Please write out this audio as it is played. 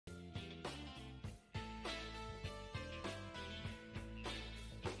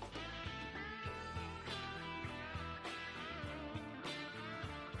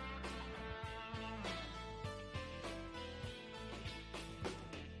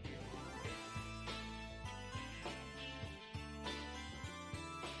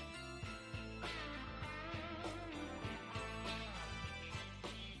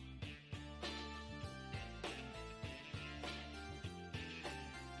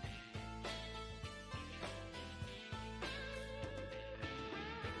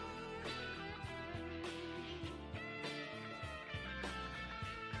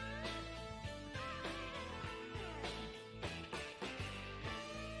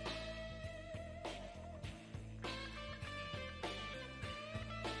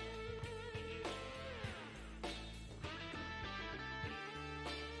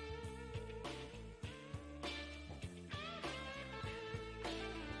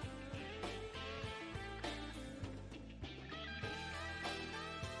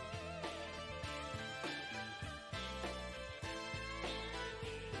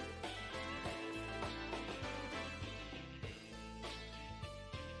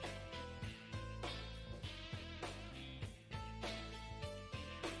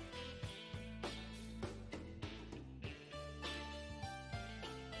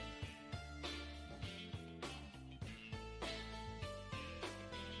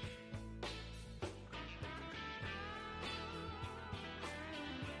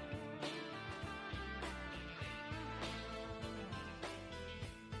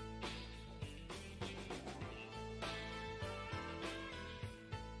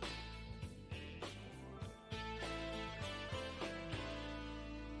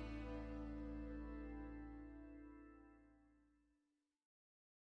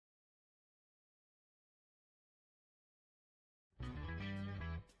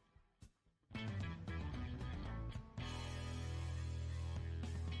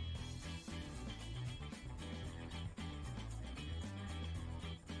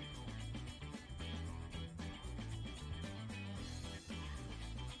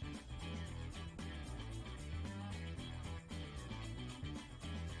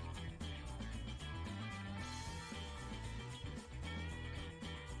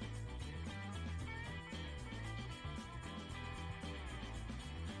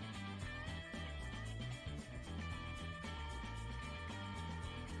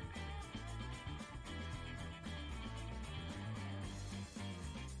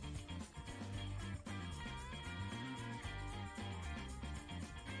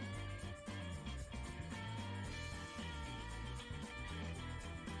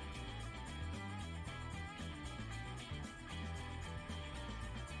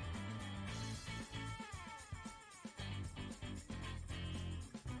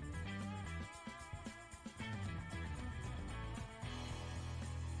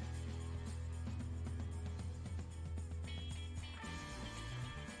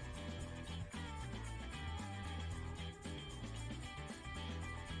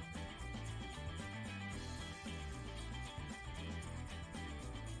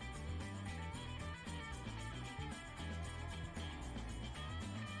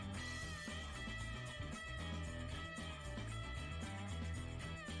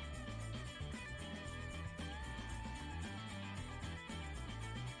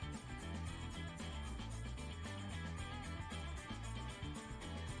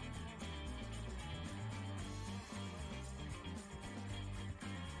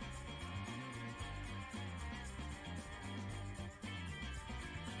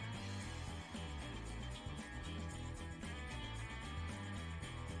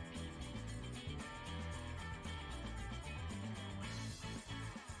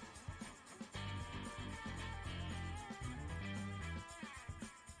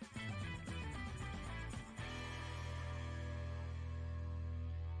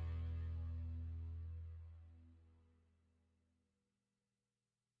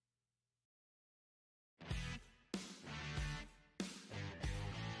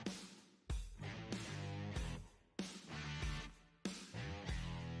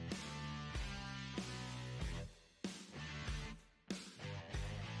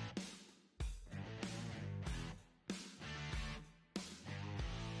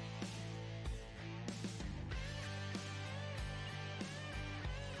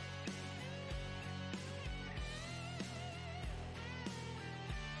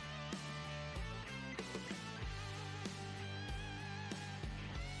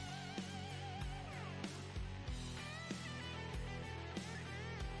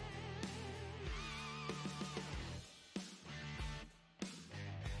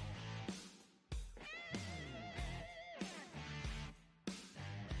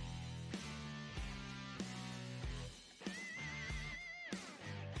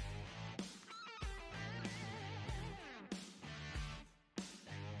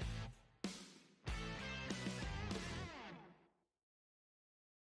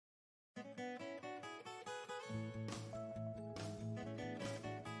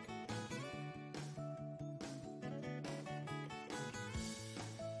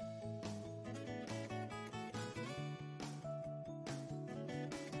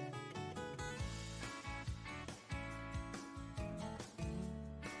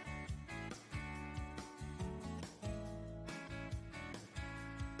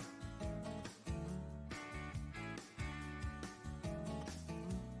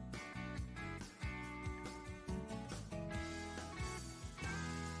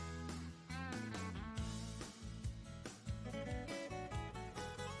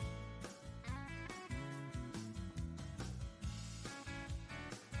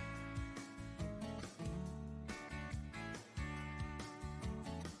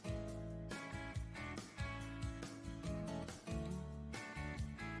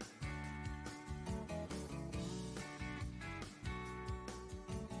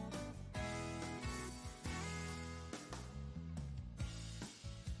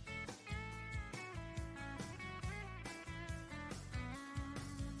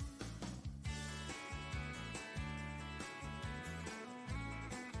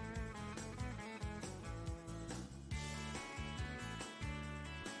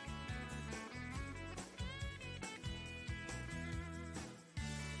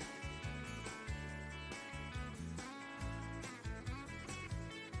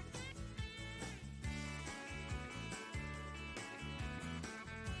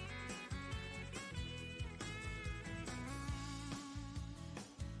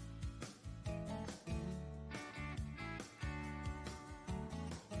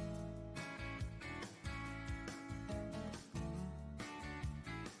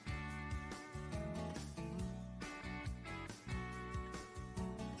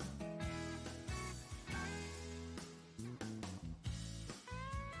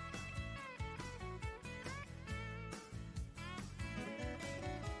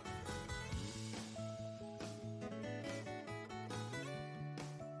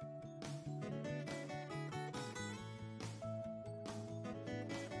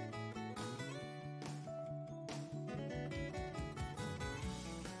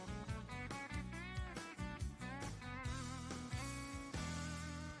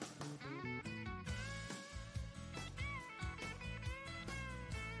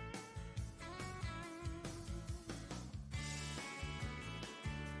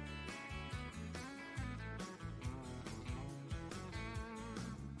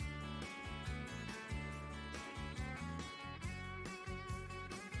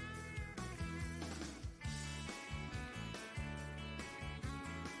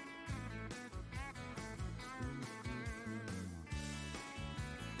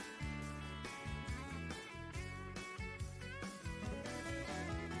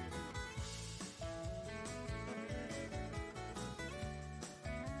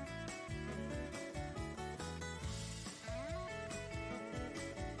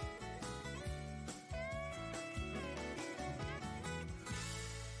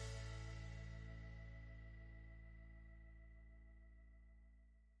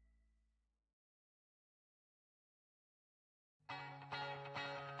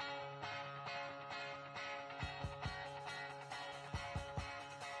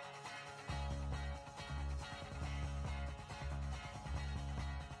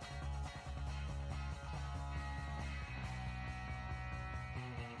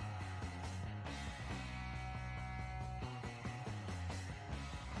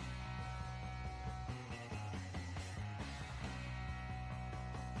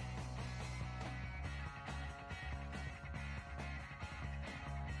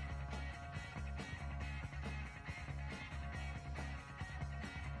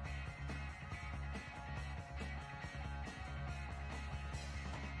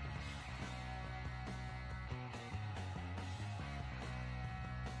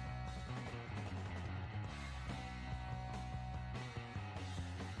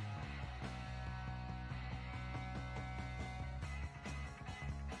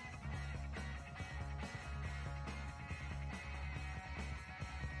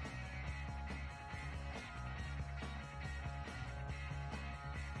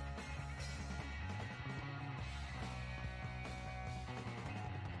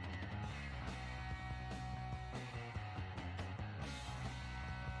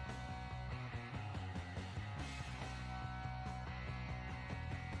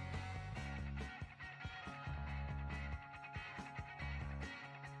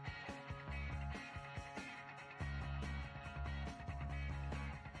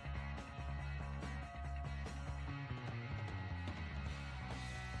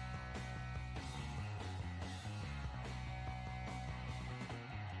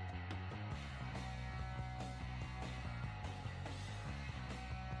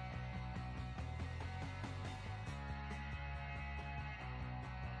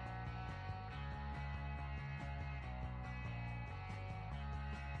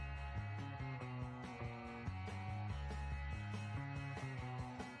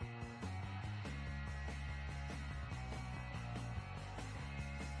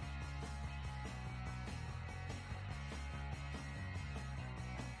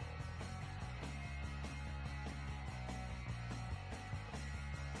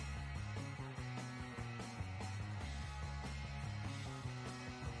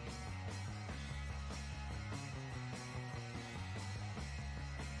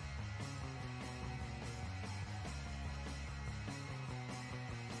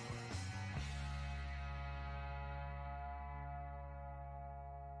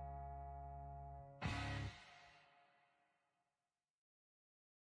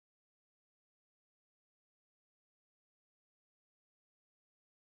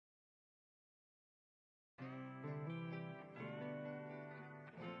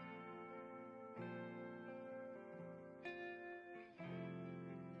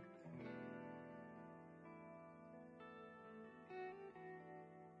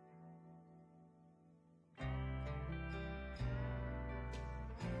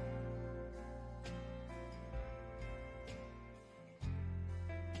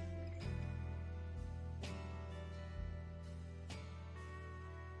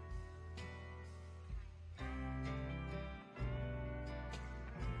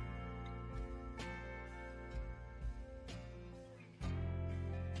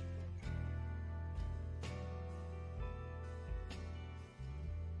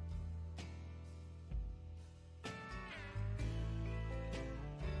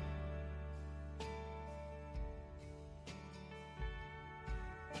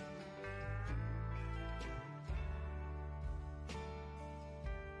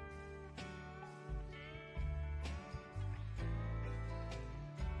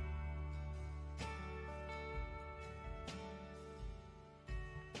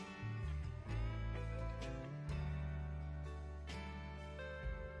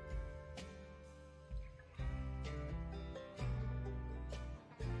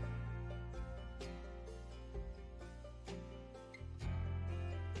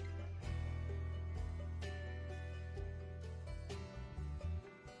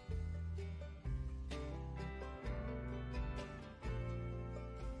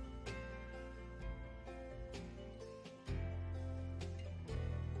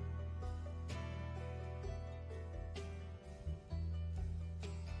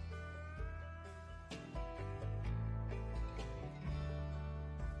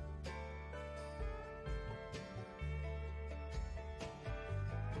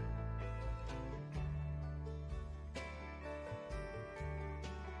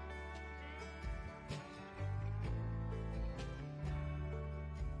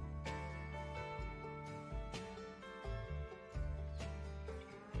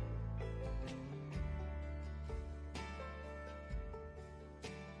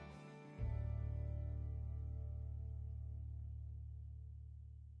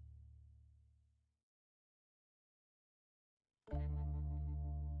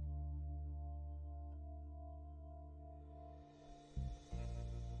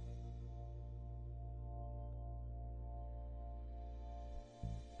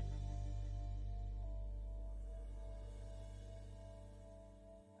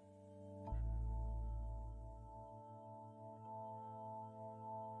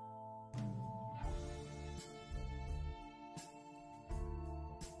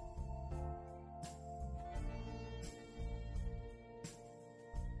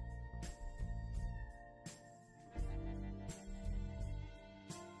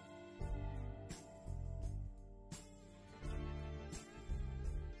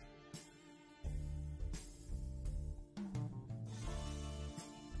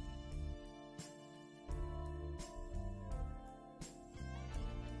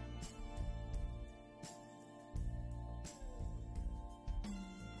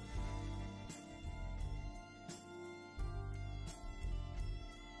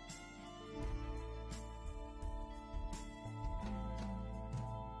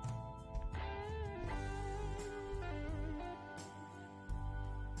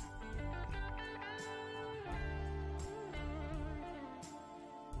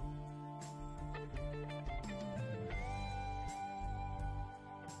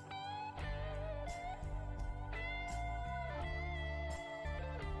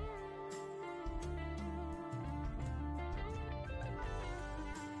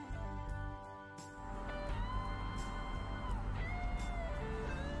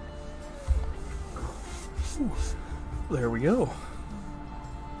Ooh, there we go.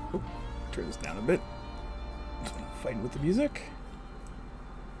 Oh, turn this down a bit. Fighting with the music.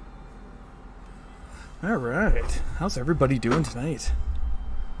 Alright, how's everybody doing tonight?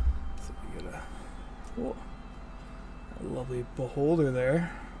 So we got a lovely beholder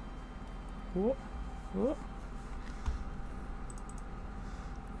there. Oh, oh.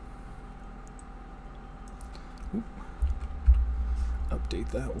 Oop.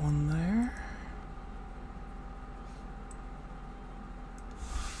 Update that one there.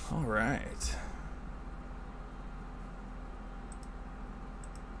 Alright.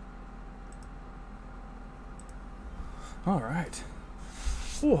 Alright.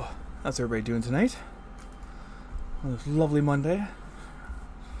 Oh, how's everybody doing tonight? On this lovely Monday.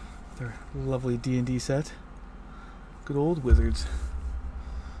 Their lovely D&D set. Good old wizards.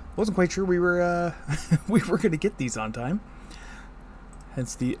 Wasn't quite sure we were we were gonna get these on time.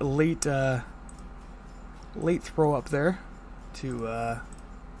 Hence the late throw up there to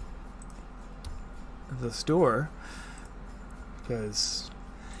the store, because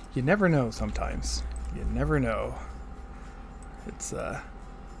you never know sometimes. You never know. It's oop,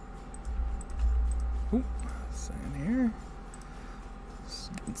 sign here.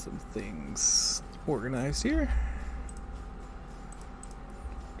 Just getting some things organized here.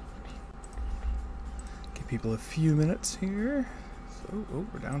 Give people a few minutes here. So, oh,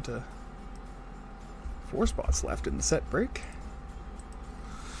 we're down to 4 spots left in the set break.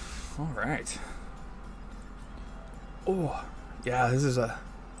 All right. Oh, yeah, this is a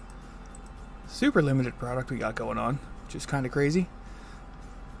super limited product we got going on, which is kind of crazy.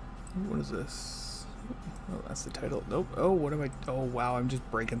 What is this? Oh, that's the title. Nope. Oh, what am I? Oh, wow, I'm just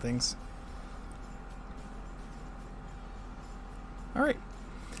breaking things. All right,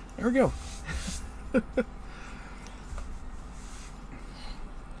 there we go.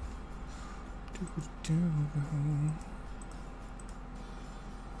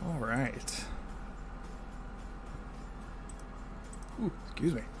 All right. Ooh,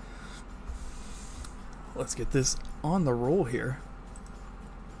 excuse me. Let's get this on the roll here.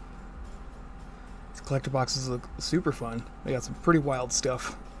 These collector boxes look super fun. They got some pretty wild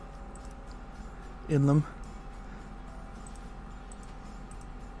stuff in them.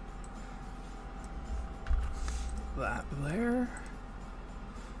 That there.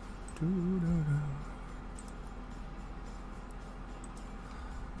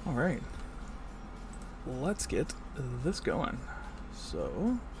 All right. Let's get this going.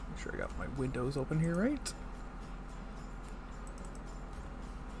 So, make sure I got my windows open here right.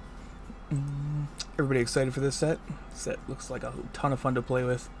 Everybody excited for this set? Set looks like a ton of fun to play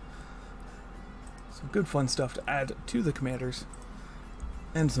with. Some good fun stuff to add to the commanders.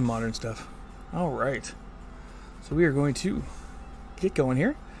 And some modern stuff. Alright. So we are going to get going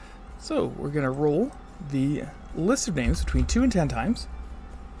here. So, we're going to roll the list of names between 2 and 10 times.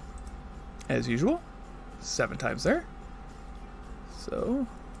 As usual. 7 times there. So,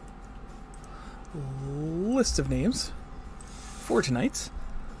 list of names for tonight's,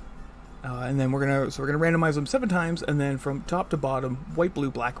 and then we're gonna randomize them 7 times, and then from top to bottom, white, blue,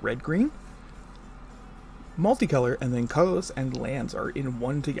 black, red, green, multicolor, and then colorless and lands are in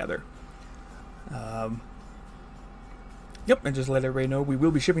one together. Yep, and just let everybody know we will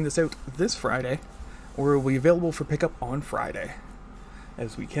be shipping this out this Friday, or it will be available for pickup on Friday,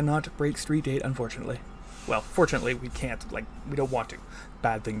 as we cannot break street date, unfortunately. Well, fortunately, we can't. Like, we don't want to.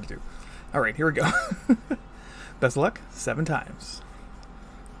 Bad thing to do. Alright, here we go. Best of luck. 7 times.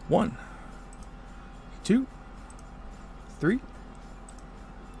 1, 2, 3,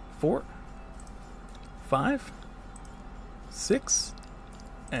 4, 5, 6,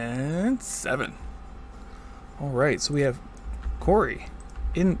 and 7. Alright, so we have Corey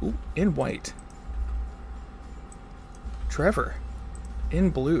in white. Trevor in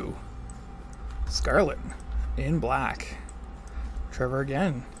blue. Scarlet in black. Trevor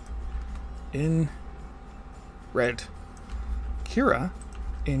again in red. Kira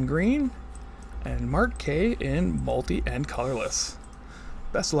in green. And Mark K in multi and colorless.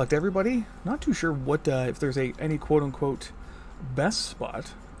 Best of luck to everybody. Not too sure what if there's any quote-unquote best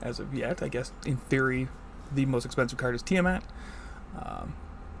spot as of yet. I guess in theory the most expensive card is Tiamat.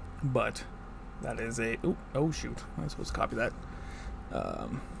 But that is a... Oh shoot. I was supposed to copy that.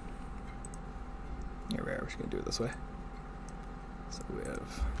 Here we are, we're just going to do it this way. So we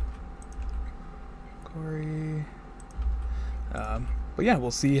have Corey. But yeah,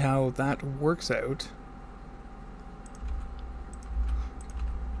 we'll see how that works out.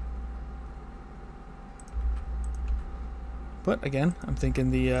 But again, I'm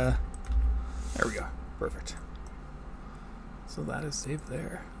thinking the... there we go. Perfect. So that is saved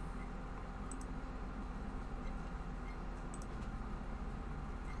there.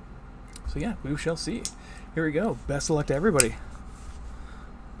 So yeah, we shall see. Here we go. Best of luck to everybody.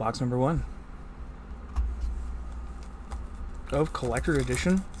 Box number 1 of Collector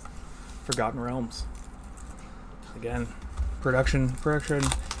Edition Forgotten Realms. Again, production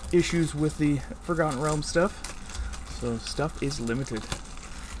issues with the Forgotten Realms stuff, so stuff is limited.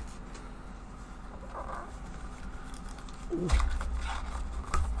 Ooh.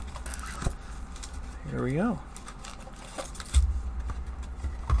 Here we go.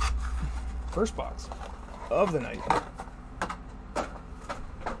 First box of the night.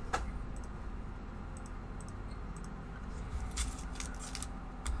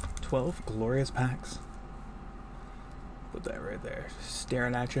 $12 glorious packs. Put that right there,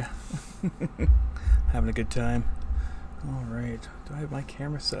 staring at you. Having a good time. Alright, do I have my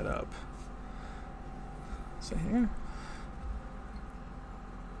camera set up? So here.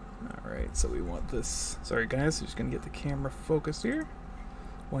 Alright, so we want this. Sorry guys, I'm just gonna get the camera focused here.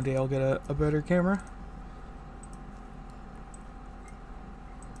 One day I'll get a better camera.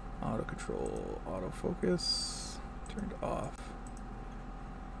 Auto control, autofocus, turned off.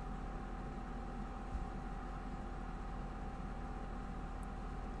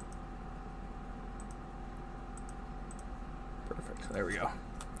 Perfect, there we go.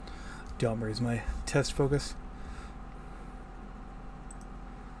 Dumber is my test focus.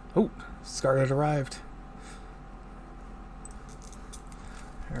 Oh, Scarlet arrived.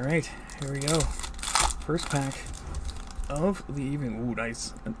 Alright, here we go. First pack of the evening. Ooh,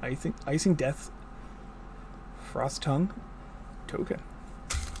 nice. An Icing Death Frost Tongue token.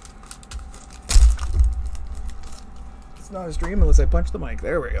 It's not a stream unless I punch the mic.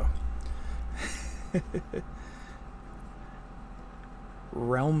 There we go.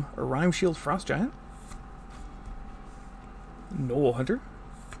 Rime Shield Frost Giant. Noble Hunter.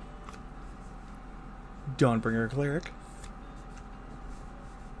 Dawnbringer Cleric.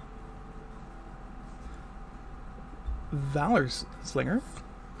 Valor Slinger.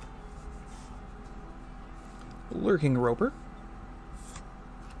 Lurking Roper.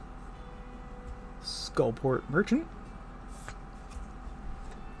 Skullport Merchant.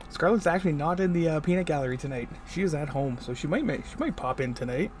 Scarlet's actually not in the peanut gallery tonight. She is at home, so she might pop in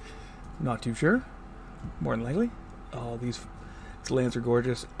tonight. Not too sure. More than likely. Oh, these lands are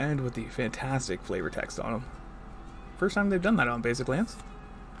gorgeous, and with the fantastic flavor text on them. First time they've done that on basic lands.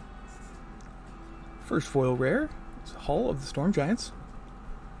 First foil rare. Hull of the Storm Giants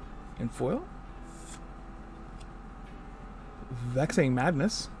in foil. Vexing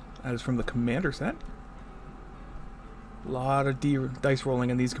Madness, that is from the Commander set. A lot of dice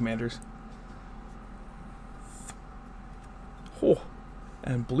rolling in these commanders. Oh,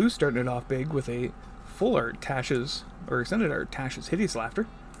 and blue starting it off big with a full art Tasha's, or extended art Tasha's Hideous Laughter.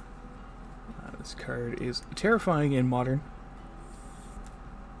 This card is terrifying in Modern,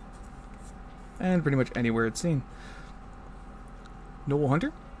 and pretty much anywhere it's seen. Noble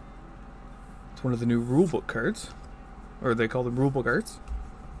Hunter. It's one of the new rulebook cards, or they call them rulebook arts.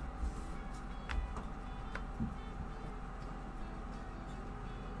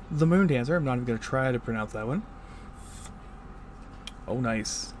 The Moon Dancer. I'm not even going to try to pronounce that one. Oh,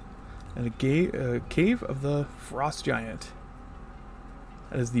 nice. And a Cave of the Frost Giant.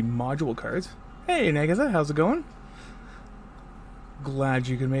 That is the module cards. Hey, Nagatha, how's it going? Glad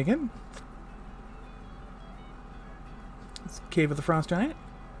you could make it. It's Cave of the Frost Giant.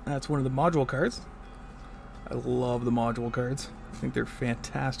 That's one of the module cards. I love the module cards. I think they're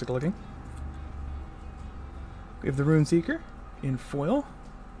fantastic looking. We have the Rune Seeker in foil.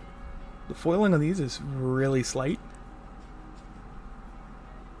 The foiling on these is really slight.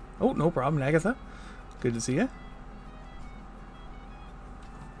 Oh, no problem, Agatha. Good to see you.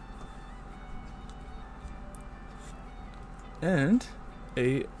 And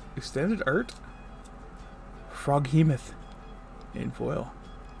a extended art Froghemoth in foil.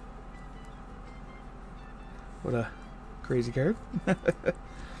 What a crazy card.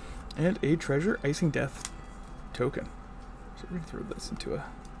 And a Treasure Icing Death token. So we're going to throw this into a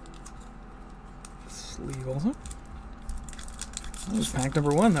sleeve also. That was pack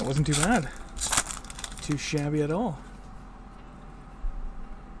number 1. That wasn't too bad. Too shabby at all.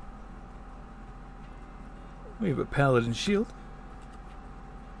 We have a Paladin Shield.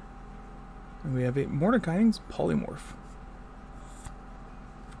 And we have a Mordekainen's Polymorph.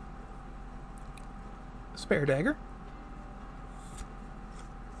 Spare Dagger.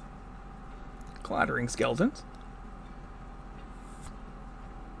 Clattering Skeletons.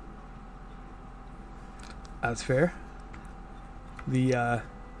 That's fair. The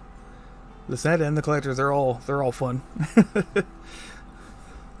set and the collectors, they're all fun.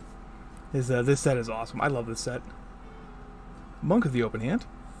 This set is awesome. I love this set. Monk of the Open Hand.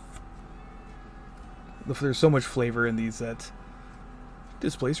 There's so much flavor in these that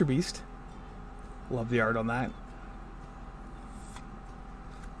Displacer Beast. Love the art on that.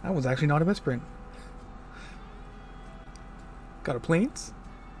 That one's actually not a misprint. Got a Plains.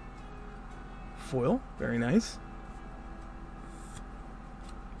 Foil, very nice.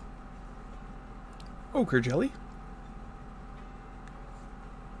 Ochre Jelly.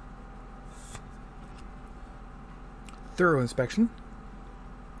 Thorough Inspection.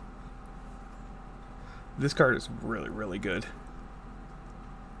 This card is really, really good.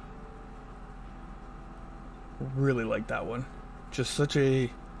 Really like that one. Just such a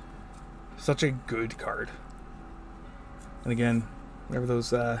good card. And again, whenever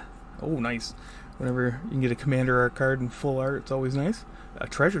those oh nice. Whenever you can get a commander art card in full art, it's always nice. A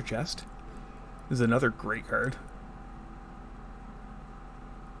Treasure Chest is another great card.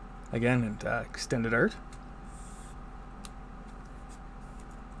 Again, and extended art.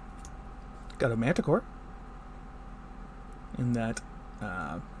 Got a Manticore in that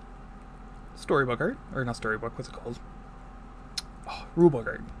storybook art, or not storybook, what's it called? Oh, rulebook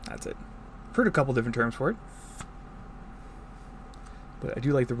art, that's it. I've heard a couple different terms for it. But I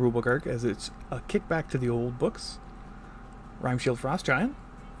do like the rulebook art as it's a kickback to the old books. Rimeshield Frost Giant.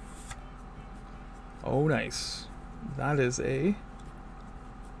 Oh, nice. That is a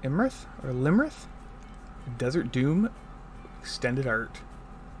Imrith or Limrith Desert Doom extended art.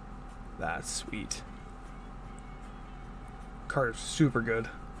 That's sweet. Card is super good.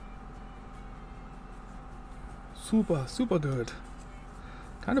 Super good.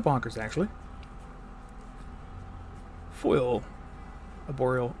 Kind of bonkers, actually. Foil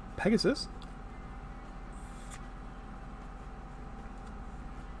Arboreal Pegasus.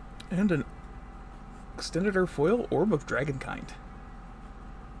 And an extended art foil Orb of Dragonkind.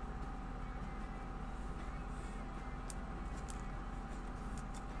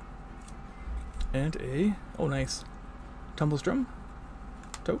 And a, oh nice, Tumblestrum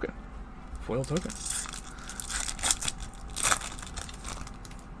token. Foil token.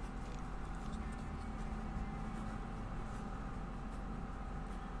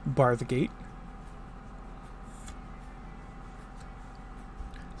 Bar the Gate.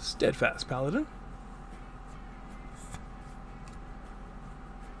 Steadfast Paladin.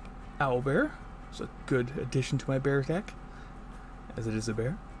 Owlbear. It's a good addition to my bear deck, as it is a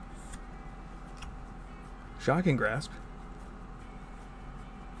bear. Shocking Grasp.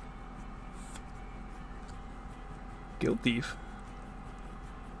 Guild Thief.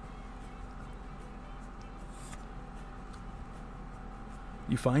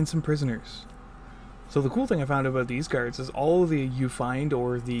 You find some prisoners. So the cool thing I found about these cards is all the you find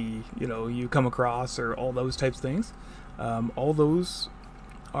or the, you know, you come across or all those types of things, all those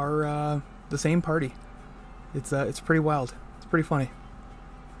are the same party. It's pretty wild. It's pretty funny.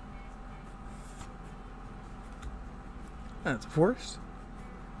 That's a forest.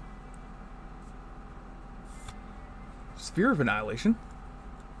 Sphere of Annihilation.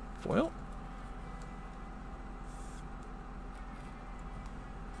 Foil.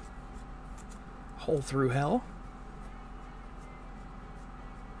 Hole Through Hell.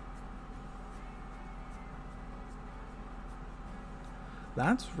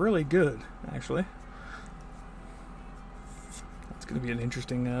 That's really good, actually. That's going to be an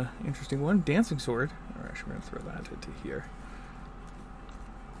interesting, interesting one. Dancing Sword. Or actually, we're going to throw that into here.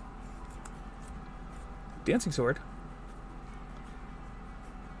 Dancing Sword.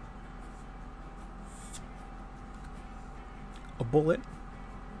 A bullet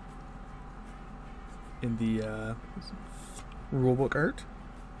in the rulebook art,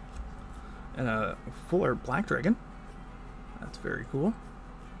 and a full art Black Dragon. That's very cool.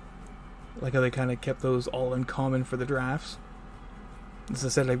 Like how they kind of kept those all in common for the drafts. As I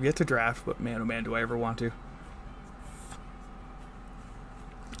said, I've yet to draft, but man, oh man, do I ever want to.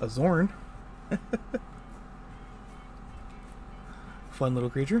 A Zorn. Fun little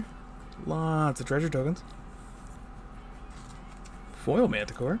creature. Lots of treasure tokens. Foil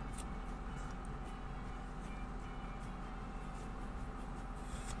Manticore.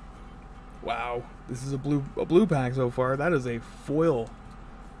 Wow, this is a blue pack so far. That is a foil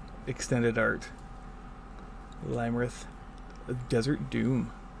extended art. Limrith Desert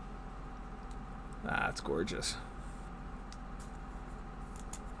Doom. That's gorgeous.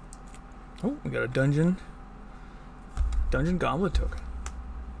 Oh, we got a Dungeon Goblet token.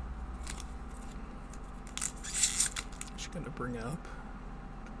 Just gonna bring up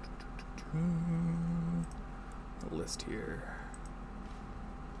a list here.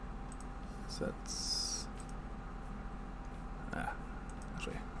 So that's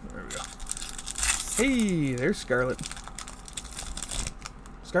actually, there we go. Hey, there's Scarlet.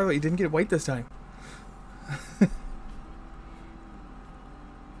 Scarlet, you didn't get white this time.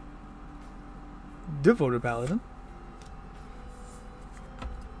 Devoted Paladin.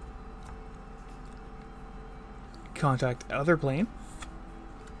 Contact Other Plane.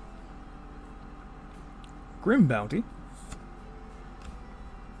 Grim Bounty.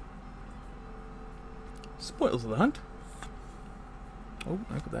 Spoils of the Hunt. Oh,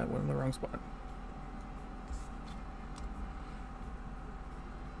 I put that one in the wrong spot.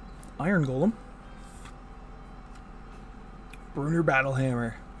 Iron Golem. Bruenor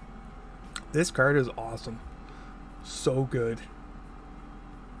Battlehammer. This card is awesome. So good.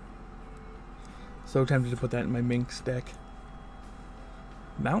 So tempted to put that in my Minx deck.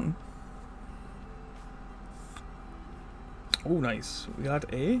 Mountain. Oh, nice. We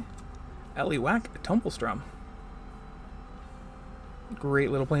got a Eliwak Tumblestrum.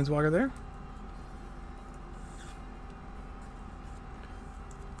 Great little planeswalker there.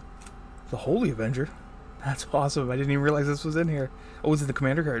 The Holy Avenger. That's awesome. I didn't even realize this was in here. Oh, is it the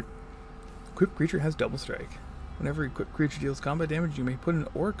commander card? Equipped creature has double strike. Whenever equipped creature deals combat damage, you may put an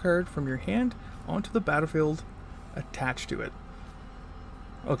ore card from your hand onto the battlefield attached to it.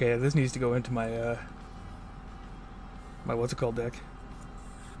 Okay, this needs to go into my my what's it called deck?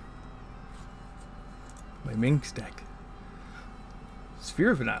 My Minx deck.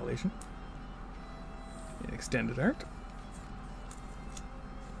 Sphere of Annihilation. An extended art.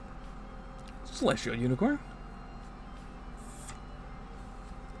 Celestial Unicorn.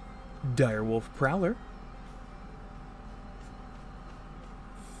 Direwolf Prowler.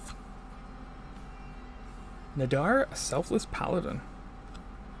 Nadar, a Selfless Paladin.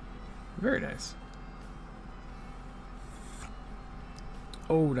 Very nice.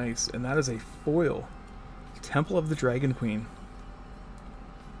 Oh, nice. And that is a foil. Temple of the Dragon Queen.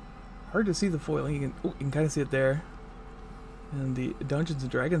 Hard to see the foil. You can kind of see it there. And the Dungeons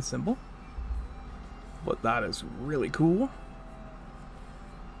and Dragons symbol. But that is really cool.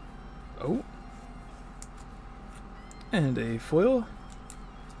 Oh. And a foil.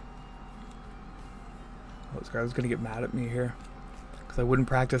 Oh, this guy was going to get mad at me here. Because I wouldn't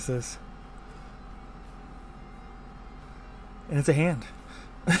practice this. And it's a hand.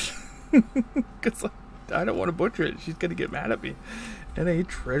 Because I don't want to butcher it. She's going to get mad at me. And a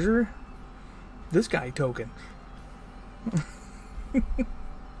treasure. This guy token.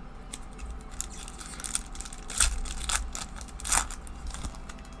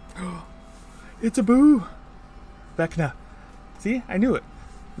 It's a boo! Vecna. See? I knew it.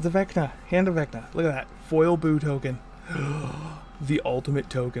 It's a Vecna. Hand of Vecna. Look at that. Foil boo token. The ultimate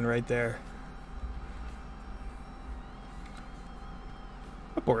token right there.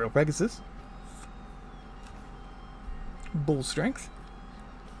 A Boreal Pegasus. Bull Strength.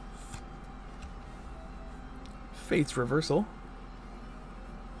 Fate's Reversal.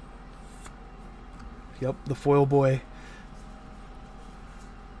 Yep, the foil boy.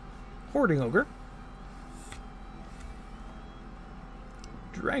 Hoarding Ogre.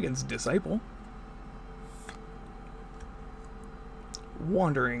 Dragon's Disciple.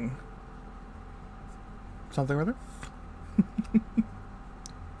 Wandering something or other.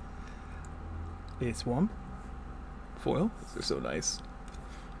 A Swamp. Foil. They're so nice.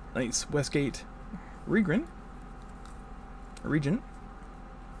 Nice. Westgate Regent.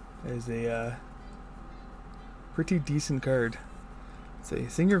 Is a pretty decent card. It's a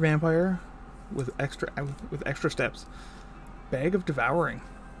Senior Vampire with extra steps. Bag of Devouring.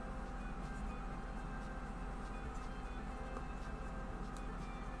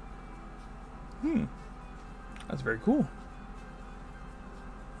 That's very cool.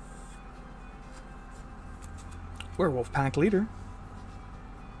 Werewolf Pack Leader.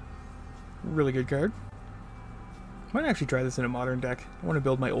 Really good card. Might actually try this in a modern deck. I want to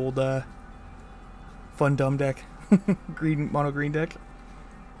build my old fun dumb deck. Mono green deck.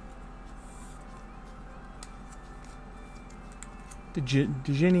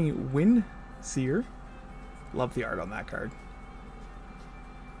 Djinni Windseer. Love the art on that card.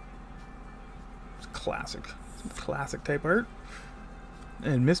 It's classic. Some classic type art.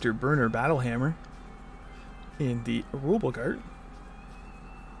 And Mr. Bruenor Battlehammer in the rulebook art.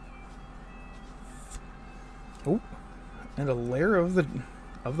 Oh, and a lair of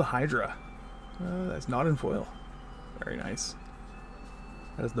the Hydra. That's not in foil. Very nice.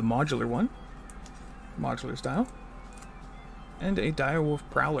 That is the modular one. Modular style. And a Direwolf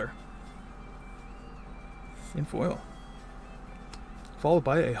Prowler in foil. Followed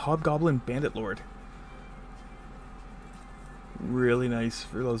by a Hobgoblin Bandit Lord. Really nice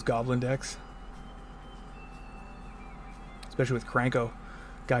for those goblin decks. Especially with Kranko.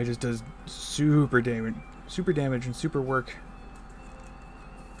 Guy just does super damage and super work.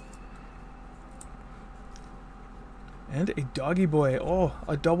 And a doggy boy. Oh,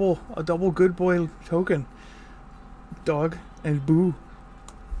 a double good boy token. Dog and Boo.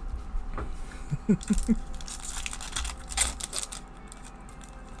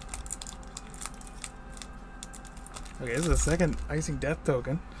 Okay, this is the second Icing Death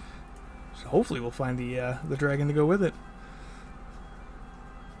token. So hopefully we'll find the dragon to go with it.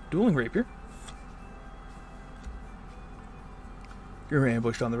 Dueling Rapier. You're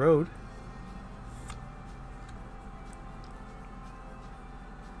ambushed on the road.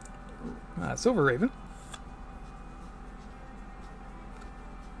 Silver Raven.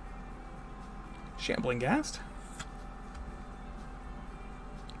 Shambling Ghast.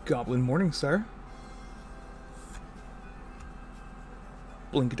 Goblin Morningstar.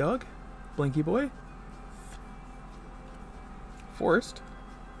 Blink Dog. Blinky Boy. Forest.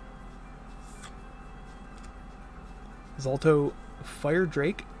 Zalto Fire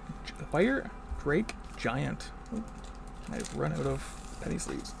Drake Giant. Oh, I've run out of penny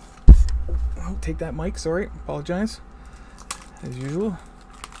sleeves. Oh, take that mic, sorry. Apologize. As usual.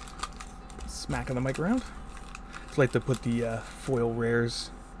 Smacking the mic around. Just like to put the foil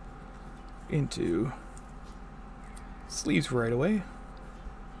rares into sleeves right away.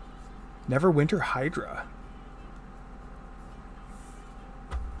 Neverwinter Hydra.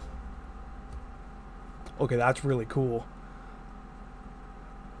 Okay, that's really cool.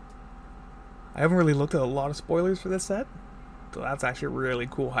 I haven't really looked at a lot of spoilers for this set, so that's actually a really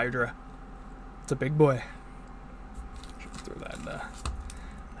cool Hydra. It's a big boy. Should throw that in the...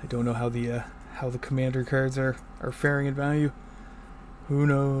 I don't know how the commander cards are faring in value. Who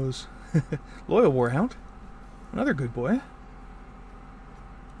knows? Loyal Warhound. Another good boy.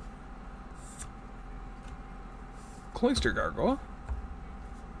 Cloister Gargoyle.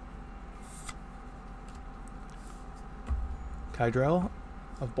 Kydrel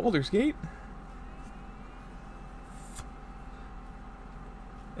of Baldur's Gate.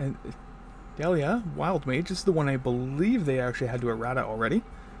 And Dahlia, Wild Mage. This is the one I believe they actually had to errata already.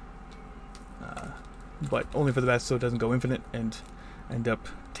 But only for the best so it doesn't go infinite and end up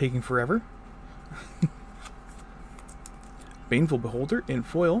taking forever. Baneful Beholder in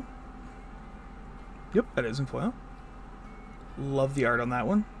foil. Yep, that is in foil. Love the art on that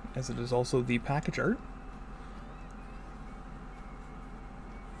one, as it is also the package art.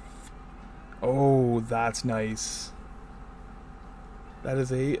 Oh, that's nice. That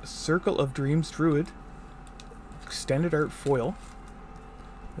is a Circle of Dreams Druid. Extended art foil.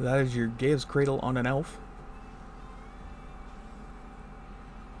 That is your Gaea's Cradle on an elf.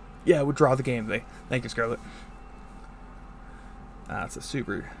 Yeah, it would draw the game. Thank you, Scarlet. That's a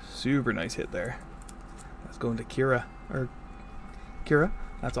super nice hit there. That's going to Kira.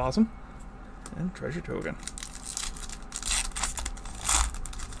 That's awesome. And treasure token.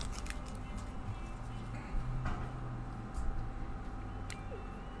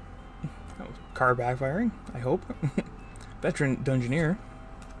 Oh, car backfiring, I hope. Veteran Dungeoneer.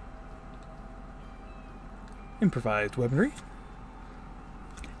 Improvised weaponry.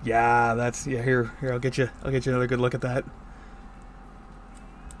 Yeah, that's here I'll get you another good look at that.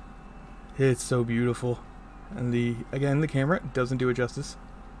 It's so beautiful. And the camera doesn't do it justice.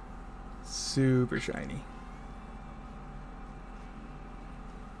 Super shiny.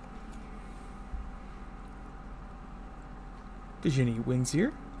 Djinni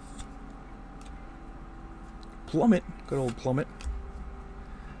Windseer. Plummet, good old Plummet.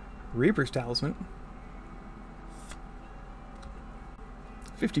 Reaper's Talisman.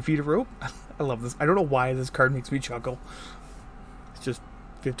 50 feet of rope. I love this. I don't know why this card makes me chuckle. It's just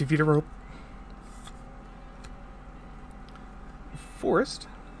 50 feet of rope. Forest.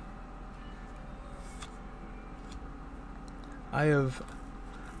 Eye of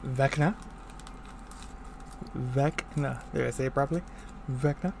Vecna. Vecna. Did I say it properly?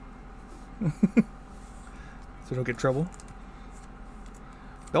 Vecna. So don't get trouble.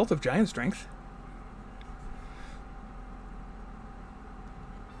 Belt of Giant Strength.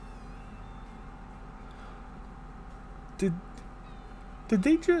 Did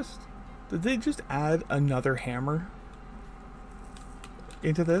they just add another hammer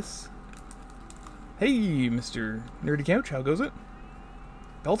into this? Hey, Mr. Nerdy Couch, how goes it?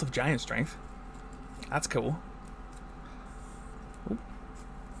 Belt of Giant Strength. That's cool. Oh.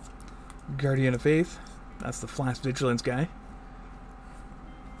 Guardian of Faith. That's the Flash Vigilance guy.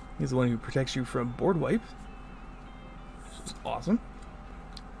 He's the one who protects you from board wipe. Which is awesome.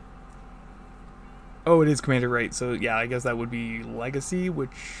 Oh, it is Commander, right? So yeah, I guess that would be Legacy,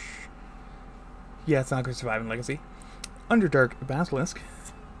 which... yeah, it's not going to survive in Legacy. Underdark Basilisk.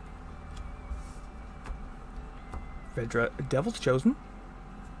 Vedra Devil's Chosen.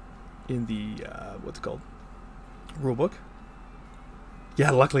 In the, what's it called? Rulebook.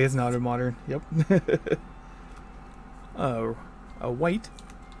 Yeah, luckily it's not in modern. Yep. A white.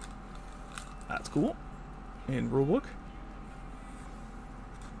 That's cool. In rulebook.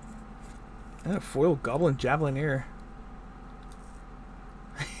 And a foil Goblin Javelineer.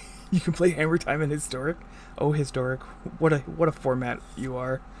 You can play Hammer Time in Historic. Oh, Historic. What a format you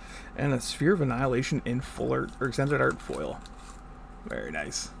are. And a Sphere of Annihilation in full art, or extended art foil. Very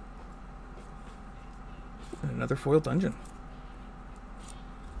nice. And another foil dungeon.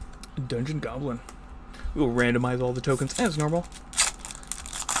 Dungeon Goblin. We will randomize all the tokens as normal.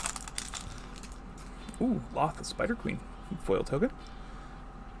 Ooh, Loth the Spider Queen. Foil token.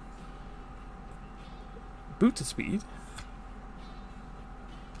 Boots of Speed.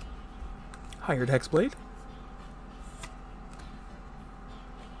 Hired Hexblade.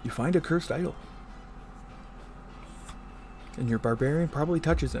 You find a cursed idol. And your barbarian probably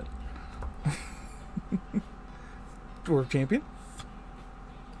touches it. Dwarf Champion.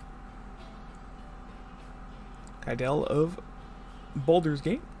 Kydel of Baldur's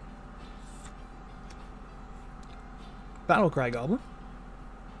Gate. Battlecry Goblin.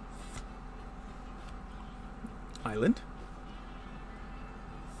 Island.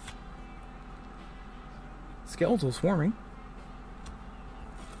 Skeletal Swarming.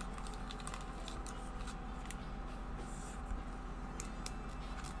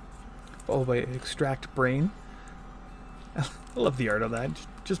 Followed by Extract Brain. I love the art of that.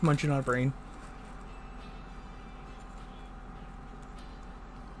 Just munching on a brain.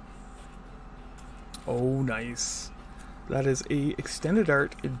 Oh, nice. That is a extended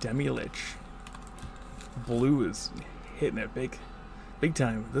art Demi-Lich. Blue is hitting it big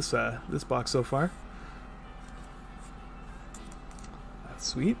time. This box so far. That's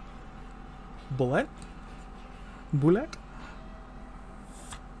sweet. Bullet.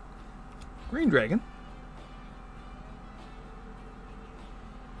 Green Dragon.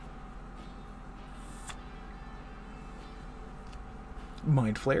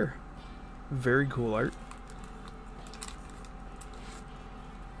 Mind Flare. Very cool art.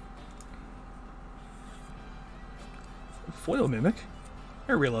 Foil Mimic.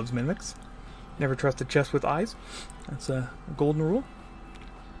 Everybody loves mimics. Never trust a chest with eyes. That's a golden rule.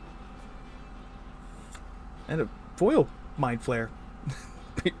 And a foil Mind Flare.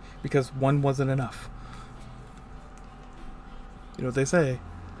 Because one wasn't enough. You know what they say.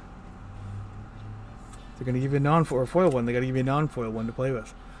 They're going to give you a non-foil foil one. They got to give you a non-foil one to play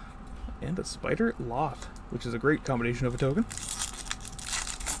with. And a Spider Loth, which is a great combination of a token.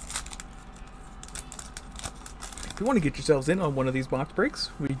 If you want to get yourselves in on one of these box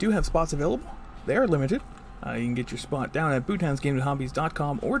breaks, we do have spots available. They are limited. You can get your spot down at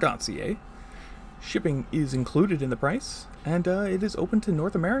boothandsgamesandhobbies.com or .ca. Shipping is included in the price, and it is open to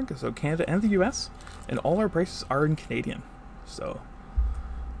North America, so Canada and the US, and all our prices are in Canadian. So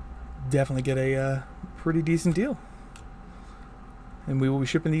definitely get a pretty decent deal. And we will be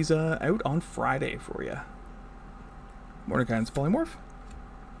shipping these out on Friday for you. Mordekaiser's Polymorph.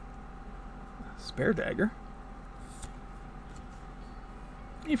 Spare Dagger.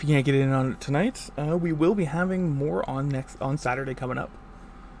 If you can't get in on it tonight, we will be having more on Saturday coming up.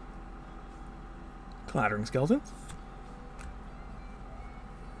 Clattering Skeletons.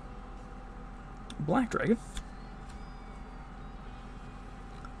 Black Dragon.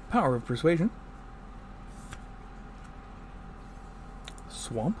 Power of Persuasion.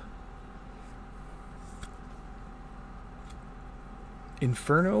 Swamp.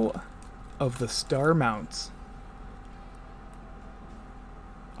 Inferno of the Star Mounts.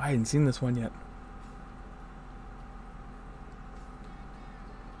 I hadn't seen this one yet.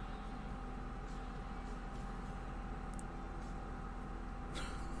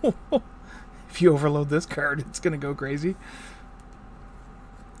 If you overload this card, it's gonna go crazy.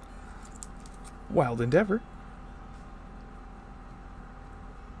 Wild Endeavor.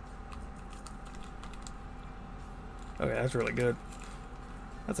 Okay, that's really good.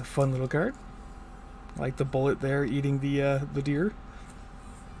 That's a fun little card. I like the bullet there eating the deer.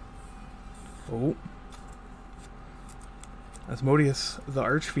 Oh. Asmodeus, the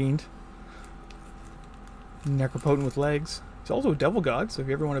Archfiend. Necropotent with legs. It's also a Devil God, so if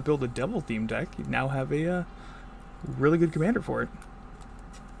you ever want to build a Devil themed deck, you now have a really good commander for it.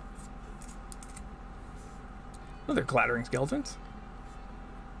 Another Clattering Skeletons.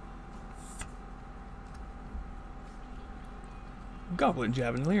 Goblin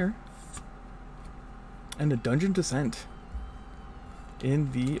Javelineer. And a Dungeon Descent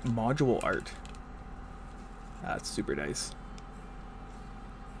in the module art. That's super nice.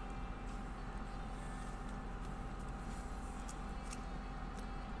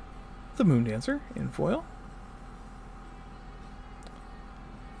 The Moon Dancer in foil.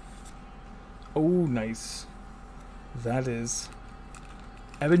 Oh, nice. That is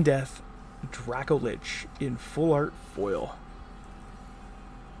Ebon Death Draco Lich in full art foil.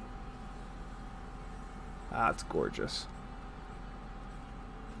 That's gorgeous.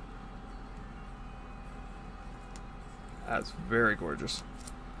 That's very gorgeous.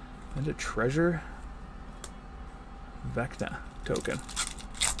 And a treasure Vecna token.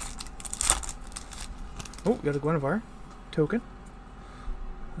 Oh, we got a Gwenevere token.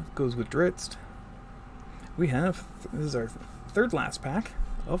 That goes with Drizzt. We have, this is our third last pack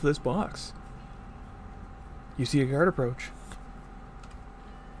of this box. You see a guard approach.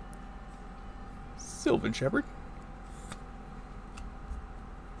 Sylvan Shepherd.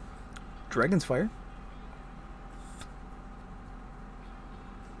 Dragon's Fire.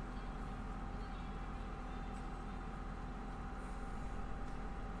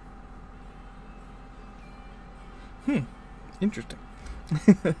 Interesting.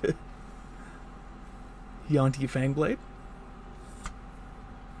 Yuan-ti Fangblade.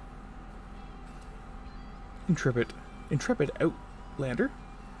 Intrepid Outlander.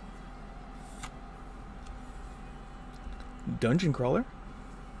 Dungeon Crawler.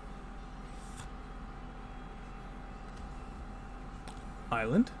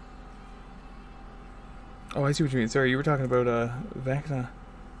 Island. Oh, I see what you mean. Sorry, you were talking about Vecna.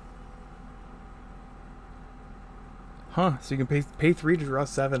 Huh, so you can pay 3 to draw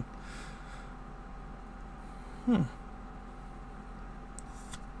 7.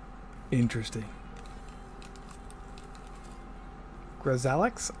 Interesting.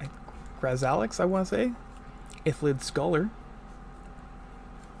 Grazalix, I want to say. Ithlid Scholar.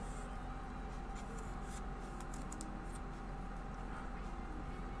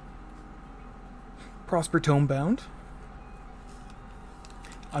 Prosper Tomebound.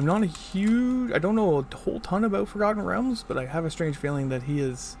 I'm not a huge... I don't know a whole ton about Forgotten Realms, but I have a strange feeling that he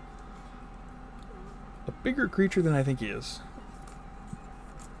is a bigger creature than I think he is.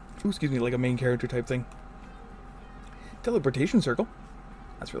 Ooh, excuse me, like a main character type thing. Teleportation Circle.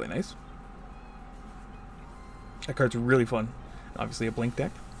 That's really nice. That card's really fun. Obviously a blink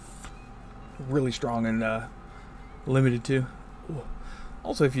deck. Really strong and limited too. Ooh.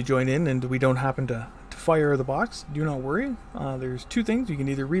 Also, if you join in and we don't happen to fire the box, do not worry. There's 2 things. You can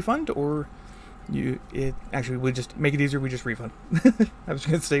either refund or actually we just make it easier, we just refund. I was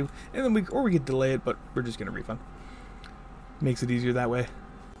gonna say, and then we could delay it, but we're just gonna refund. Makes it easier that way.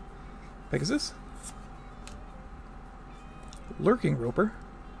 Pegasus. Lurking Roper.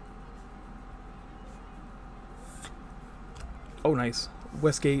 Oh, nice.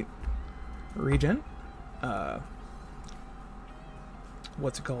 Westgate Regen.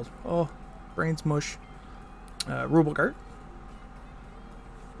 What's it called? Oh, brains mush. Rubelgart.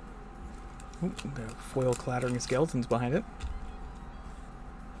 Ooh, the foil clattering skeletons behind it.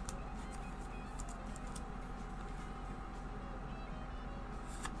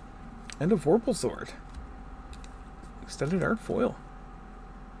 And a Vorpal Sword. Extended art foil.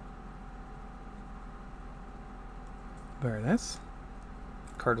 Very nice.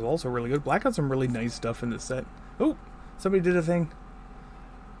 Card is also really good. Black got some really nice stuff in this set. Oh, somebody did a thing.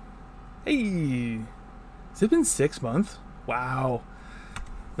 Hey, has it been 6 months? Wow.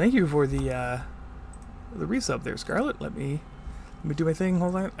 Thank you for the resub there, Scarlet. Let me do my thing.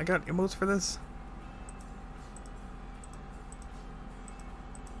 Hold on, I got emotes for this.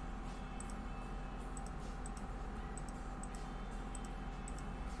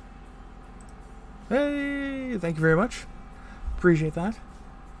 Hey, thank you very much. Appreciate that.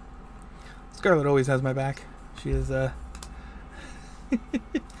 Scarlet always has my back. She is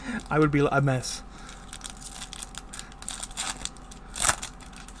I would be a mess.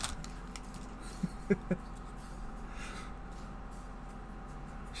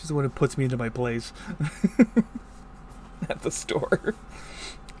 She's the one who puts me into my place at the store.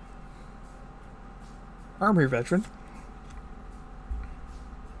 Armory Veteran.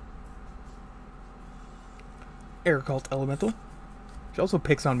 Air Cult Elemental. She also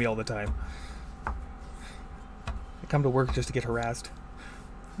picks on me all the time. I come to work just to get harassed.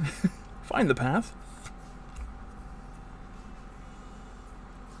 Find the Path.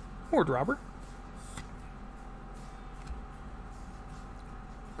 Horde Robber.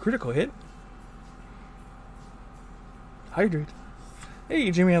 Critical Hit. Hydrate.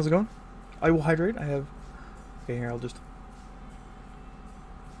 Hey Jimmy, how's it going? I will hydrate. I have... Okay, here, I'll just...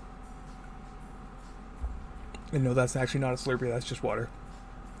 And no, that's actually not a Slurpee, that's just water.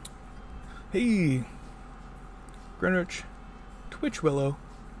 Hey! Greenwich. Twitch Willow.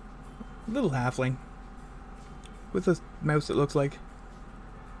 Little halfling. With a mouse that looks like...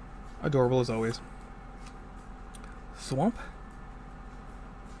 Adorable as always. Swamp.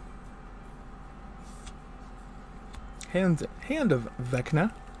 Hand of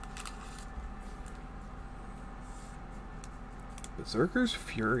Vecna. Berserker's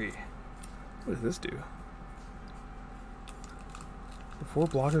Fury. What does this do? Before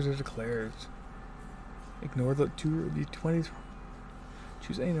blockers are declared, ignore the 2 d20s.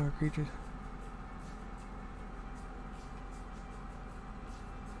 Choose any number of creatures.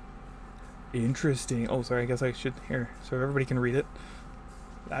 Interesting. Oh, sorry, I guess I should here so everybody can read it.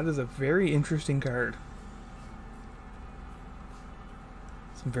 That is a very interesting card.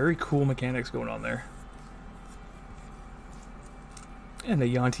 Some very cool mechanics going on there. And a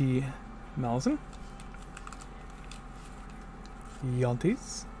Yuan-ti Malazan.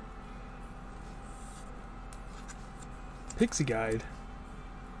 Yuan-tis. Pixie Guide.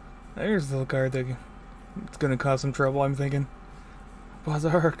 There's the little card that it's gonna cause some trouble, I'm thinking.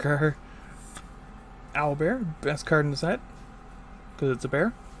 Bazaar card. Owlbear, best card in the set. Because it's a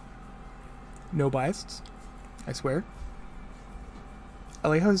bear. No bias, I swear. I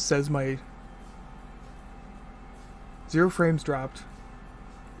like how it says my 0 frames dropped.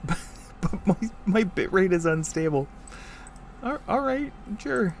 But my bitrate is unstable. Alright,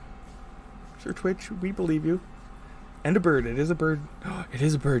 sure. Sure, Twitch, we believe you. And a bird. It is a bird. It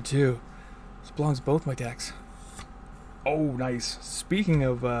is a bird, too. This belongs to both my decks. Oh, nice. Speaking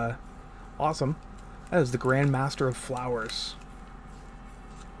of awesome, that is the Grand Master of Flowers.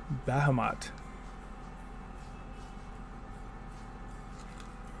 Bahamut.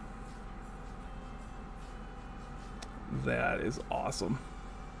 That is awesome.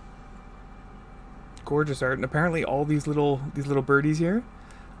 Gorgeous art, and apparently all these little birdies here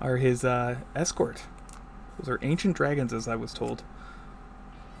are his escort. Those are ancient dragons, as I was told.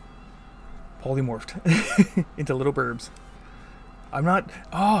 Polymorphed into little burbs. I'm not.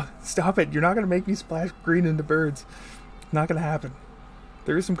 Oh, stop it! You're not gonna make me splash green into birds. Not gonna happen.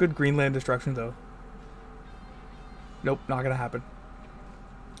 There is some good Greenland destruction, though. Nope, not gonna happen.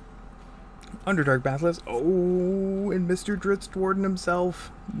 Underdark Basilisk. Oh, and Mr. Driftwarden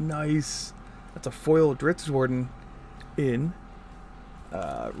himself. Nice. That's a foil Driftwarden in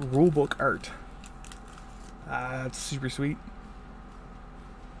rulebook art. That's super sweet.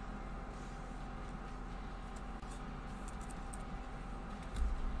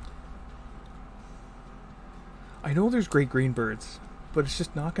 I know there's great green birds, but it's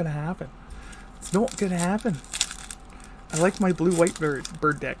just not gonna happen. It's not gonna happen. I like my blue-white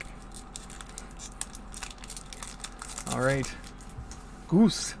bird deck. Alright.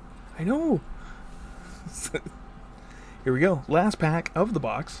 Goose. I know. Here we go. Last pack of the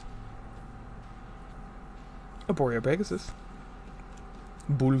box. Arborea Pegasus.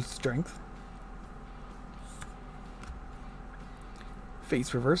 Bull Strength.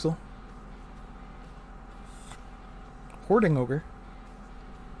 Face Reversal. Hoarding Ogre.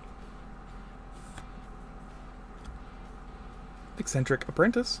 Eccentric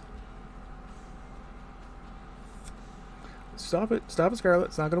Apprentice. Stop it, Scarlet,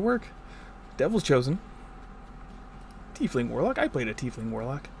 it's not gonna work. Devil's Chosen. Tiefling Warlock. I played a Tiefling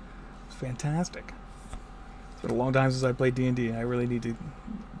Warlock. It's fantastic. It's been a long time since I played D&D. I really need to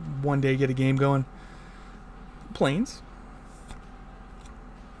one day get a game going. Plains.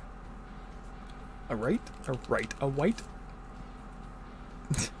 A white. I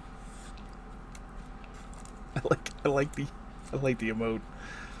like the emote.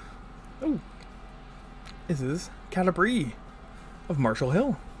 Oh, this is Calabree of Marshall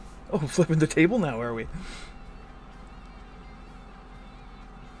Hill. Oh, flipping the table now, are we?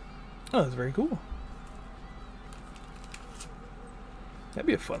 Oh, that's very cool. That'd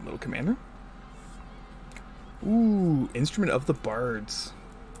be a fun little commander. Ooh, Instrument of the Bards.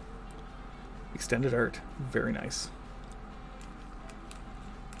 Extended art. Very nice.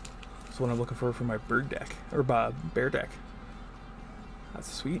 That's what I'm looking for my bird deck. Or bear deck.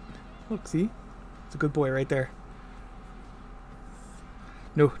 That's sweet. Look, see? It's a good boy right there.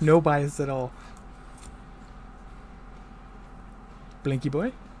 No bias at all. Blinky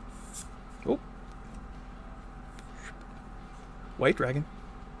boy. Oh. White dragon.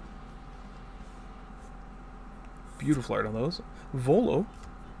 Beautiful art on those. Volo.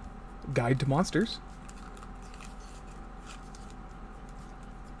 Guide to Monsters.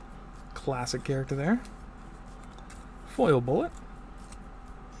 Classic character there. Foil Bullet.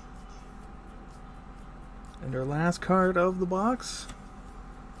 And our last card of the box.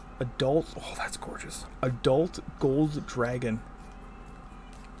 Adult. Oh, that's gorgeous. Adult Gold Dragon.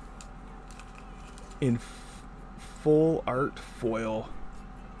 In full art foil.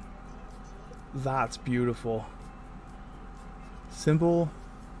 That's beautiful. Simple,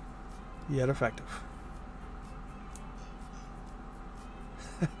 yet effective.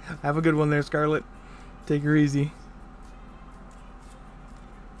 Have a good one there, Scarlet. Take her easy.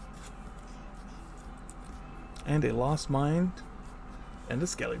 And a Lost Mind. And a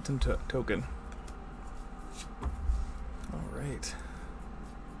Skeleton token. Alright.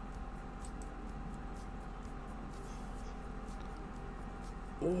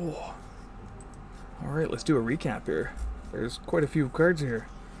 Oh. Alright, let's do a recap here. There's quite a few cards here.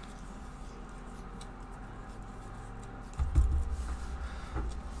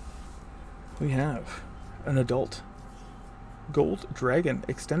 We have an adult Gold Dragon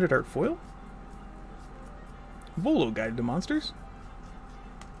Extended Art Foil, Volo Guide to Monsters,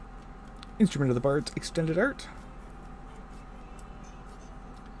 Instrument of the Bards Extended Art,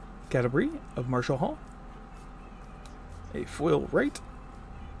 Catabri of Marshall Hall, a foil Wright,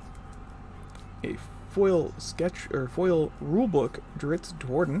 a foil sketch or foil rulebook Dritz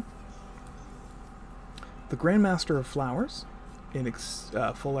Dwarden, the Grandmaster of Flowers in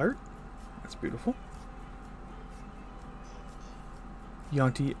full art. That's beautiful.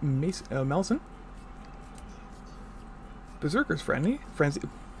 Yonti Melson, Berserker's Frenzy,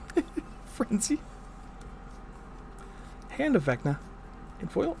 Frenzy, Hand of Vecna in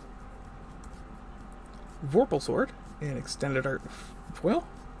foil, Vorpal Sword in extended art foil,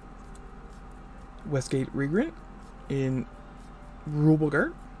 Westgate Regrant in rulebook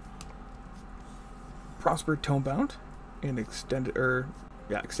art, Prosper Tomebound in extended art,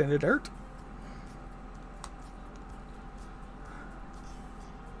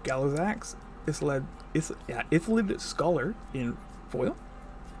 Galazax Ithlid Scholar in foil,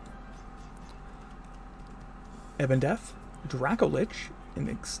 Ebondeath Dracolich in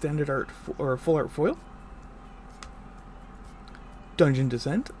extended art or full art foil, Dungeon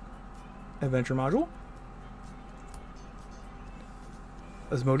Descent Adventure Module,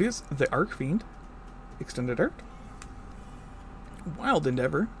 Asmodeus the Archfiend extended art, Wild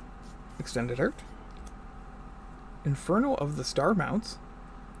Endeavor extended art, Inferno of the Star Mounts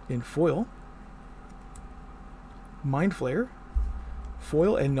in foil, Mind Flayer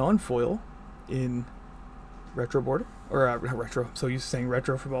foil and non-foil in retro border, or retro, so used to saying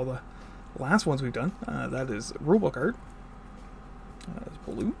retro from all the last ones we've done. That is rulebook art. That's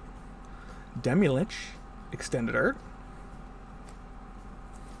blue. Demilich extended art.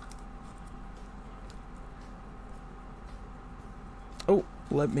 Oh,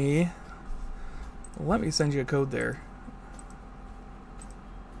 let me send you a code there.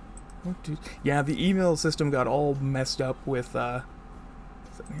 Yeah, the email system got all messed up with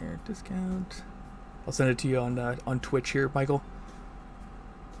here, discount. I'll send it to you on Twitch here, Michael.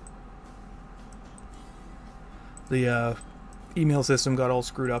 The email system got all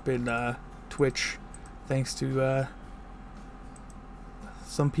screwed up in Twitch thanks to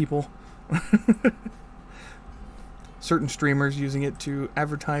some people. Certain streamers using it to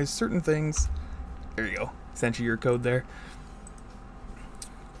advertise certain things. There you go. Sent you your code there.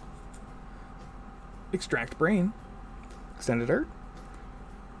 Extract Brain extended art,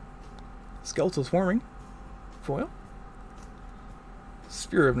 Skeletal Swarming foil,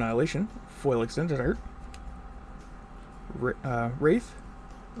 Sphere of Annihilation foil extended art, Wraith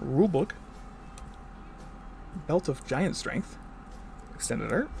rulebook, Belt of Giant Strength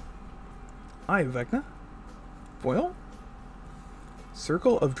extended art, Eye of Vecna foil,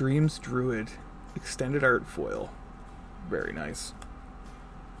 Circle of Dreams Druid extended art foil. Very nice.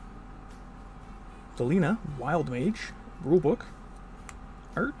 Delina Wild Mage rulebook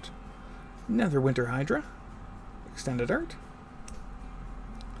art, Netherwinter Hydra extended art,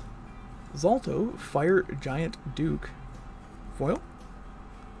 Zalto Fire Giant Duke foil,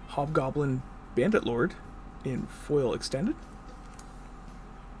 Hobgoblin Bandit Lord in foil extended,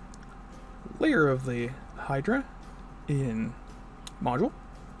 Layer of the Hydra in module,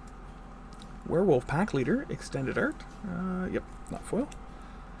 Werewolf Pack Leader extended art, yep, not foil,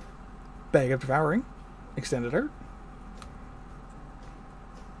 Bag of Devouring extended art,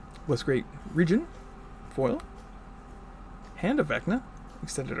 Westgate Region foil, Hand of Vecna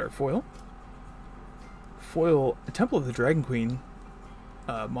extended art foil, foil Temple of the Dragon Queen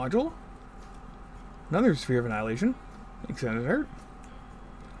module, another Sphere of Annihilation extended art,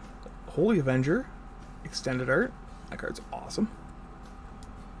 Holy Avenger extended art. That card's awesome.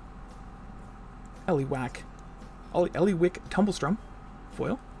 Eliwick Tumblestrum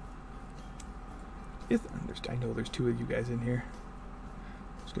foil. I know there's two of you guys in here.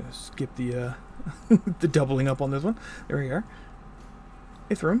 Just gonna skip the the doubling up on this one. There we are.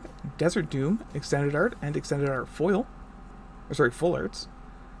 Ithram Desert Doom extended art and extended art foil. Or sorry, full arts.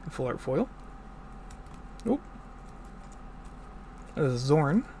 Full art foil. Nope.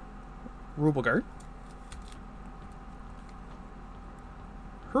 Zorn rulebook art.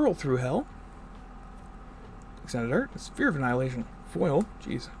 Hurl Through Hell extended art. Sphere of Annihilation foil.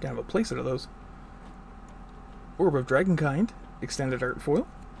 Jeez, gotta have a playset of those. Orb of Dragonkind, extended art foil.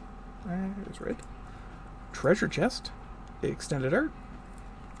 There's red. Treasure Chest, extended art.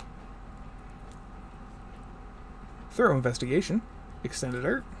 Thorough Investigation, extended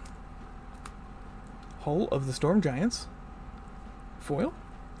art. Hull of the Storm Giants, foil.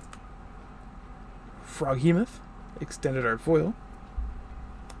 Froghemoth, extended art foil.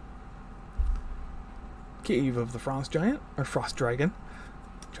 Cave of the Frost Giant, or Frost Dragon.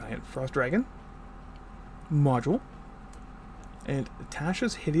 Giant Frost Dragon. Module. And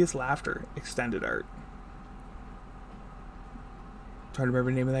Tasha's Hideous Laughter, extended art. Trying to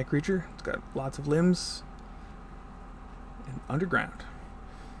remember the name of that creature. It's got lots of limbs. And underground.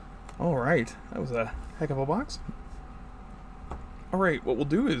 Alright, that was a heck of a box. Alright, what we'll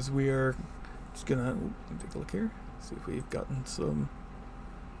do is we are just gonna take a look here. See if we've gotten some.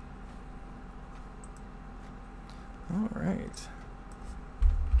 Alright.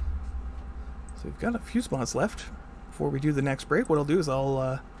 So we've got a few spots left before we do the next break. What I'll do is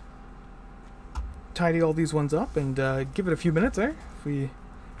I'll tidy all these ones up and give it a few minutes there. If we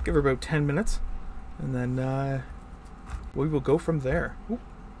give her about 10 minutes, and then we will go from there.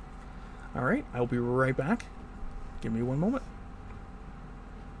 Alright, I'll be right back. Give me one moment.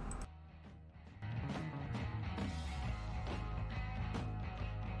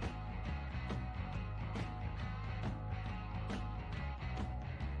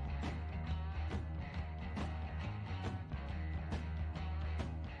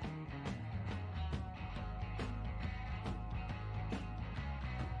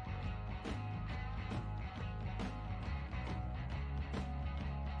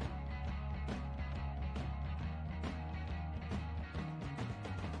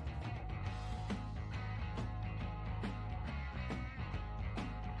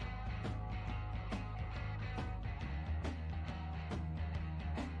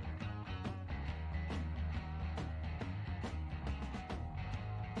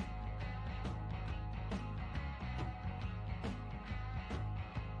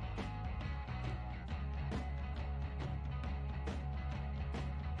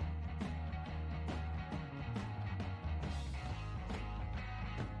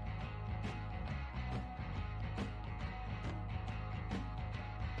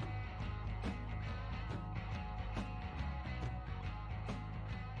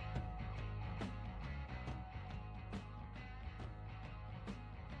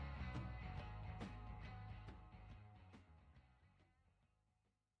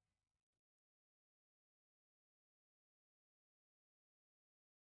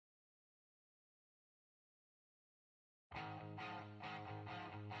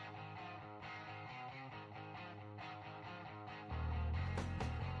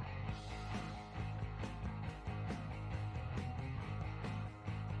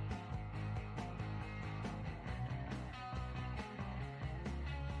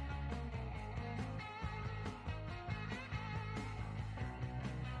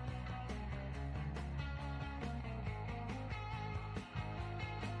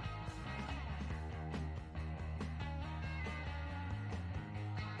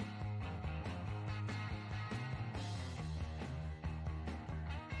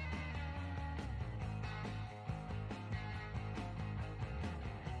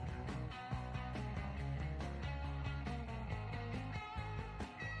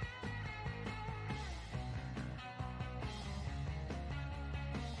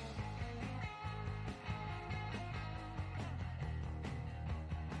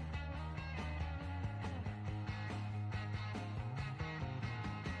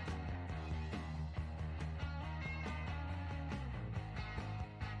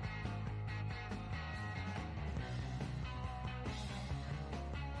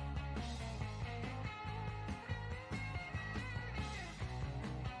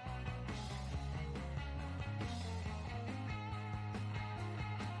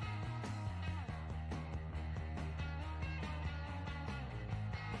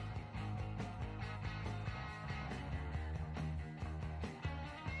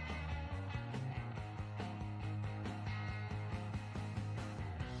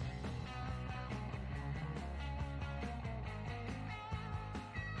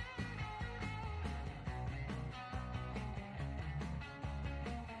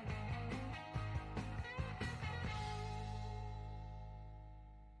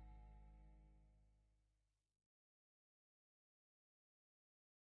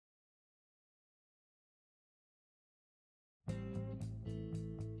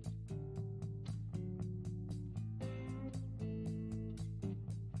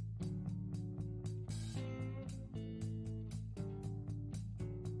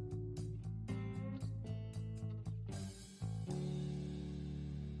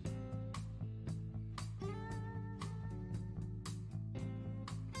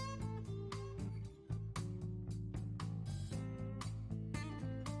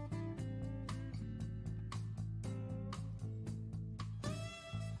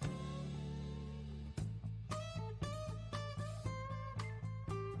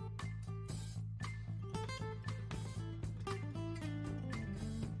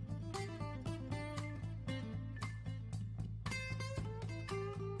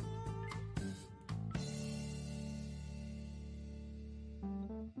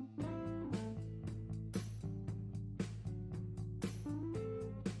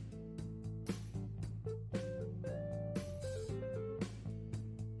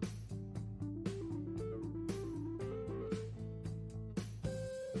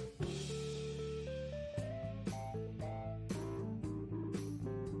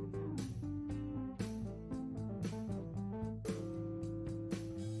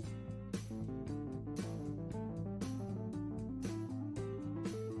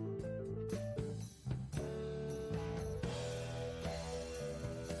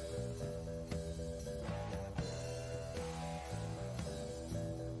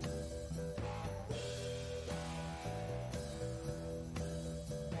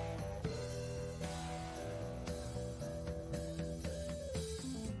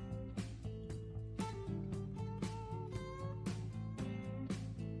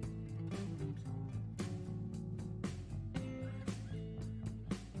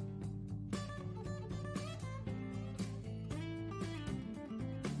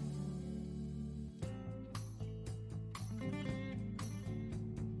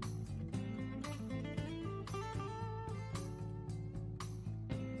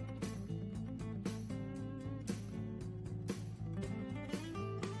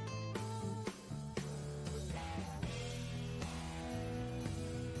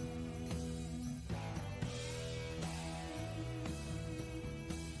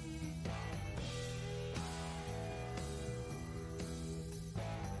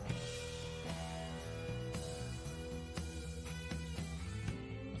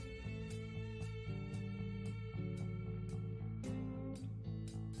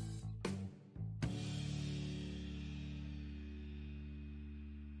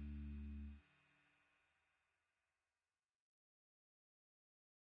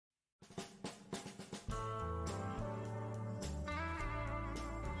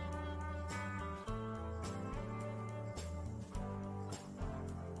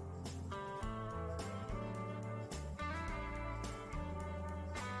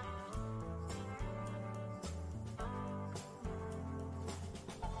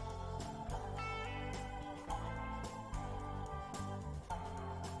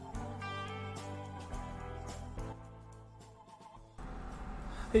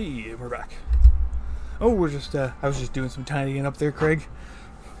 Hey, we're back. Oh, we're just, I was just doing some tidying up there, Craig.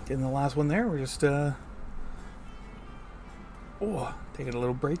 Getting the last one there. We're just, taking a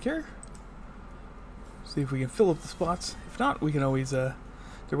little break here. See if we can fill up the spots. If not, we can always, there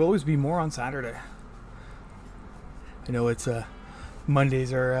will always be more on Saturday. I know it's,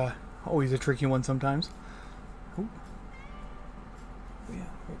 Mondays are, always a tricky one sometimes. Oh. Yeah,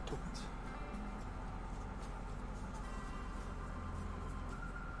 here it opens.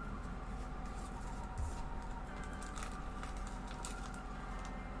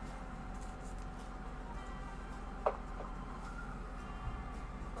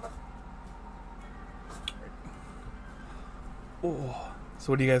 Oh,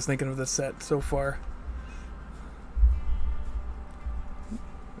 so what are you guys thinking of this set so far? We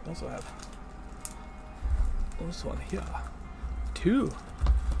also have this one here. Two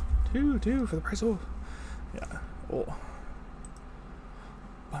for the price of, yeah. Oh.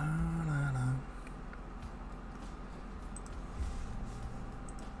 Banana.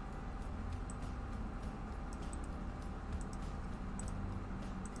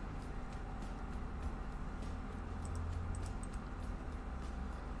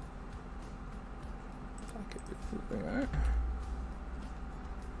 Alright.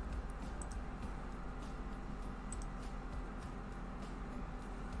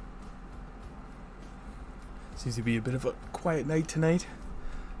 Seems to be a bit of a quiet night tonight,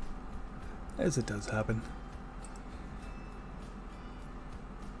 as it does happen.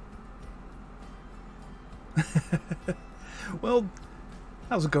 Well,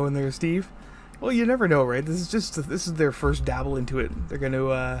 how's it going there, Steve? Well, you never know, right? This is their first dabble into it. They're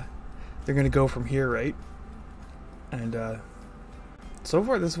gonna go from here, right? And so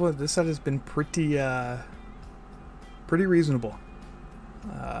far this set has been pretty reasonable.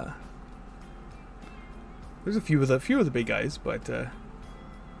 There's a few of the big guys, but I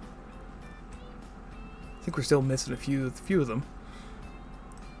think we're still missing a few of them.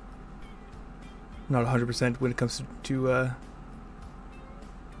 Not 100% when it comes to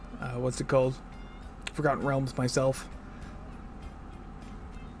what's it called? Forgotten Realms myself.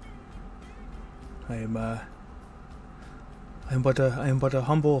 I am but a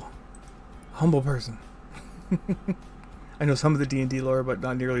humble person. I know some of the D&D lore, but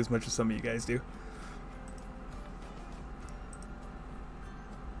not nearly as much as some of you guys do.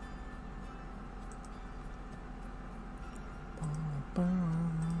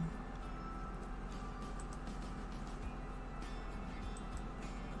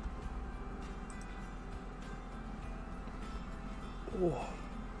 Oh.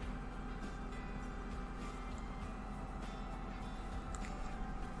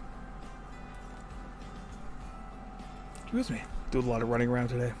 Excuse me. Do a lot of running around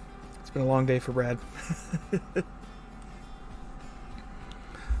today. It's been a long day for Brad.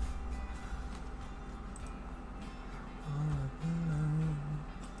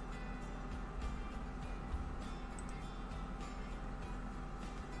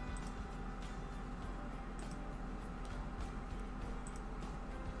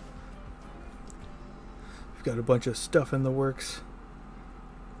 We've got a bunch of stuff in the works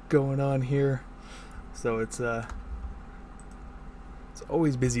going on here, so it's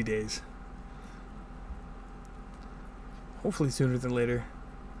always busy days. Hopefully sooner than later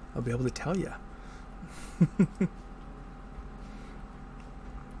I'll be able to tell you. Oh,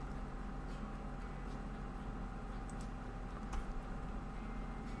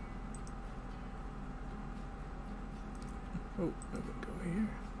 I'm gonna go here.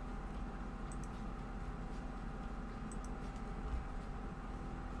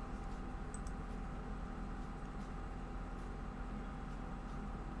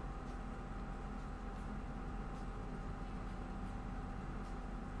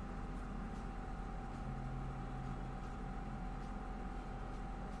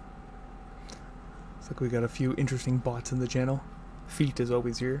 Looks like we got a few interesting bots in the channel. Feet is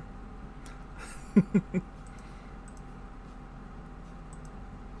always here.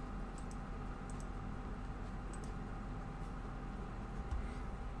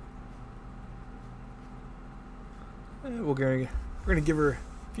 We're gonna give her a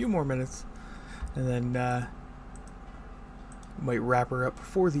few more minutes, and then might wrap her up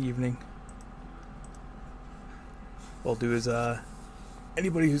for the evening. What I'll do is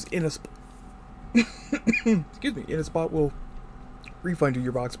anybody who's in a excuse me, in a spot will refund you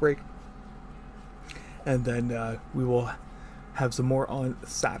your box break, and then we will have some more on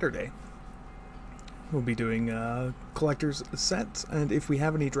Saturday. We'll be doing collector's sets, and if we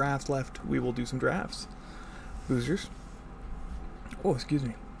have any drafts left, we will do some drafts. Boozers. Oh, excuse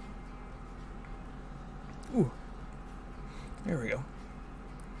me. Ooh. There we go.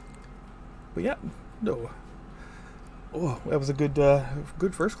 But yeah, no. Oh, that was a good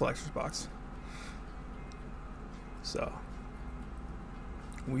good first collector's box. So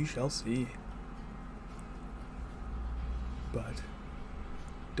we shall see. But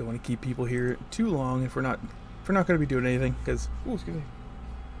don't want to keep people here too long if we're not going to be doing anything, because excuse me.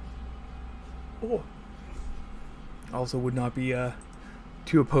 Oh, also would not be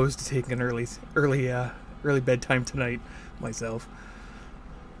too opposed to taking an early bedtime tonight myself.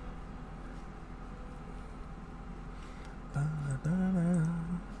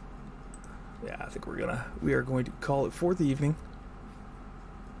 Yeah, I think we are going to call it for the evening.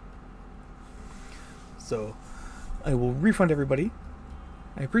 So I will refund everybody.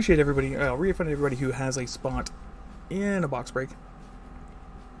 I appreciate everybody. I'll refund everybody who has a spot in a box break,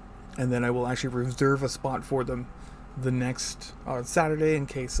 and then I will actually reserve a spot for them the next Saturday in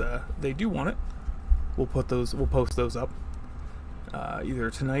case they do want it. We'll post those up either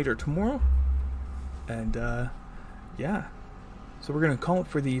tonight or tomorrow, and yeah. So we're gonna call it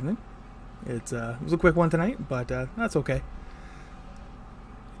for the evening. It was a quick one tonight, but that's okay.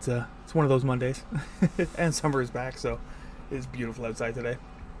 It's one of those Mondays, and summer is back, so it's beautiful outside today.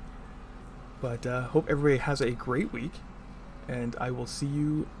 But hope everybody has a great week, and I will see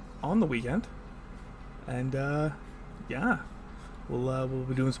you on the weekend. And yeah, we'll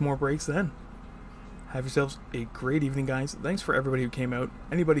be doing some more breaks then. Have yourselves a great evening, guys. Thanks for everybody who came out.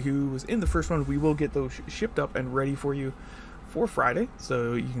 Anybody who was in the first one, we will get those shipped up and ready for you for Friday,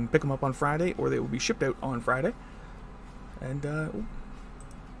 so you can pick them up on Friday, or they will be shipped out on Friday. And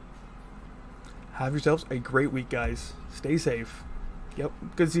have yourselves a great week, guys. Stay safe. Yep.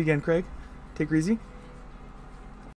 Good to see you again, Craig. Take it easy.